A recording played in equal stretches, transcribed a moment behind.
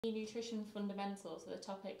Nutrition fundamentals are the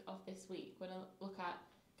topic of this week. We're going to look at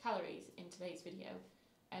calories in today's video.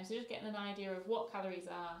 So just getting an idea of what calories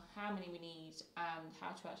are, how many we need, and how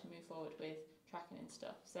to actually move forward with tracking and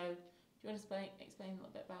stuff. So do you want to explain a little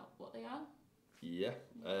bit about what they are? Yeah,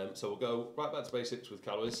 so we'll go right back to basics with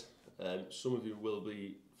calories. Some of you will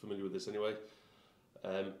be familiar with this anyway.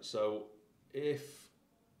 So if,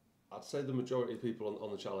 I'd say the majority of people on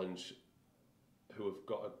the challenge who have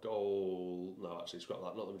got a goal, no actually scrap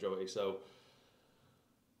that, not the majority, so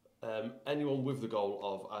anyone with the goal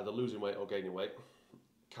of either losing weight or gaining weight,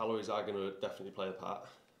 calories are going to definitely play a part.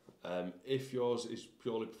 If yours is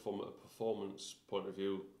purely from a performance point of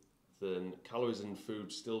view, then calories in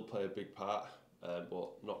food still play a big part, but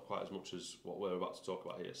not quite as much as what we're about to talk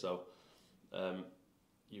about here. So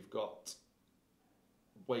you've got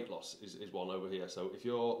weight loss is one over here. So if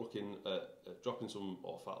you're looking at dropping some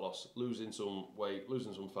or fat loss, losing some weight,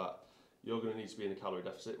 losing some fat, you're going to need to be in a calorie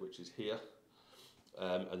deficit, which is here.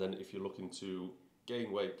 And then if you're looking to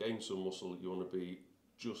gain weight, gain some muscle, you want to be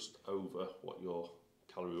just over what your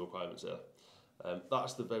calorie requirements are.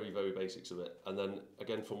 That's the very, very basics of it. And then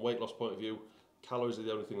again, from weight loss point of view, calories are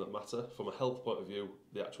the only thing that matter. From a health point of view,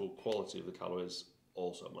 the actual quality of the calories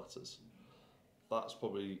also matters. That's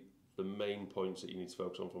probably the main points that you need to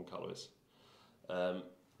focus on from calories.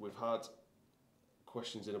 We've had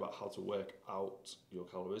questions in about how to work out your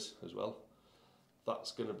calories as well.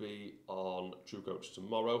 That's going to be on True Coach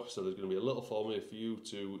tomorrow, so there's going to be a little formula for you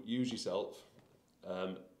to use yourself.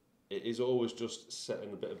 It is always just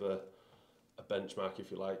setting a bit of a benchmark, if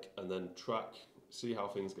you like, and then track, see how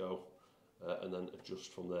things go, and then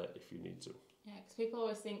adjust from there if you need to. Yeah, because people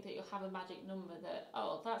always think that you'll have a magic number that,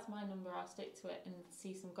 oh, that's my number, I'll stick to it and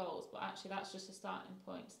see some goals. But actually, that's just a starting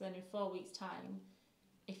point. So then in 4 weeks' time,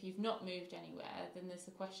 if you've not moved anywhere, then there's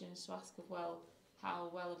the questions to ask of, well,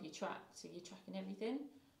 how well have you tracked? Are you tracking everything?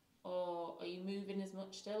 Or are you moving as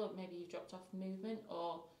much still? Or maybe you've dropped off movement?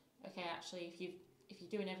 Or, okay, actually, if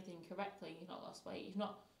you're doing everything correctly, you've not lost weight, you've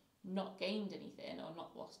not gained anything or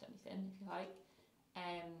not lost anything, if you like,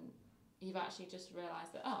 you've actually just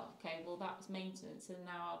realised that, oh, okay, well, that was maintenance, and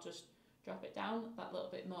now I'll just drop it down that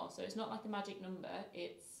little bit more. So it's not like a magic number,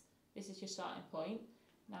 this is your starting point.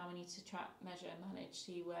 Now we need to track, measure, and manage,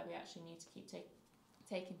 see where we actually need to keep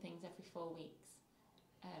taking things every 4 weeks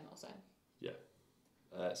or so. Yeah.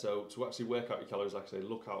 So to actually work out your calories, like I say,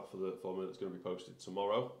 look out for the formula that's going to be posted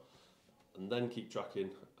tomorrow, and then keep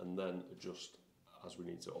tracking, and then adjust as we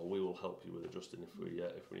need to, or we will help you with adjusting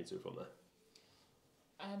if we need to from there.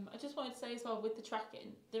 I just wanted to say as well, with the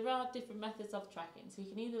tracking, there are different methods of tracking. So you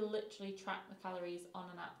can either literally track the calories on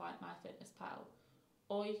an app like MyFitnessPal,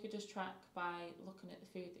 or you could just track by looking at the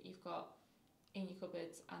food that you've got in your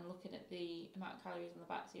cupboards and looking at the amount of calories on the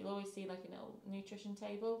back. So you'll always see like a little nutrition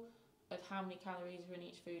table of how many calories are in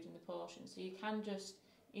each food and the portion. So you can just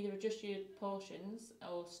either adjust your portions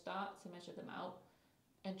or start to measure them out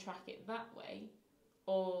and track it that way,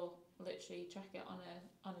 or literally track it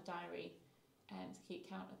on a diary to keep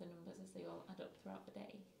count of the numbers as they all add up throughout the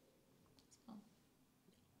day. It's fun.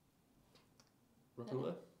 Wrapping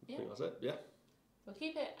there? Yeah. I think that's it, yeah. We'll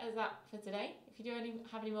keep it as that for today. If you do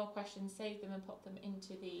have any more questions, save them and pop them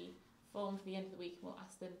into the form for the end of the week, and we'll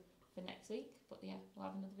ask them for next week. But yeah, we'll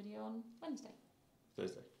have another video on Wednesday.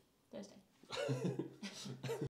 Thursday.